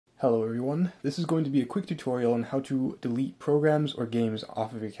Hello everyone, this is going to be a quick tutorial on how to delete programs or games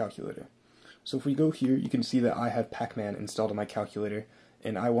off of your calculator. So if we go here, you can see that I have Pac-Man installed on my calculator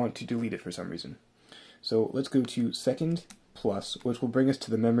and I want to delete it for some reason. So let's go to Second Plus, which will bring us to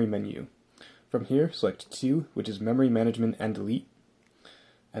the memory menu. From here, select 2, which is Memory Management and Delete,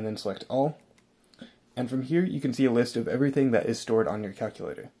 and then select All. And from here, you can see a list of everything that is stored on your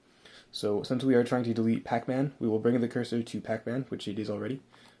calculator. So since we are trying to delete Pac-Man, we will bring the cursor to Pac-Man, which it is already,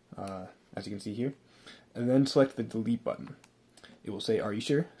 as you can see here, and then select the delete button. It will say, "Are you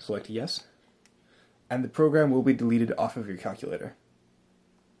sure?" Select yes, and the program will be deleted off of your calculator.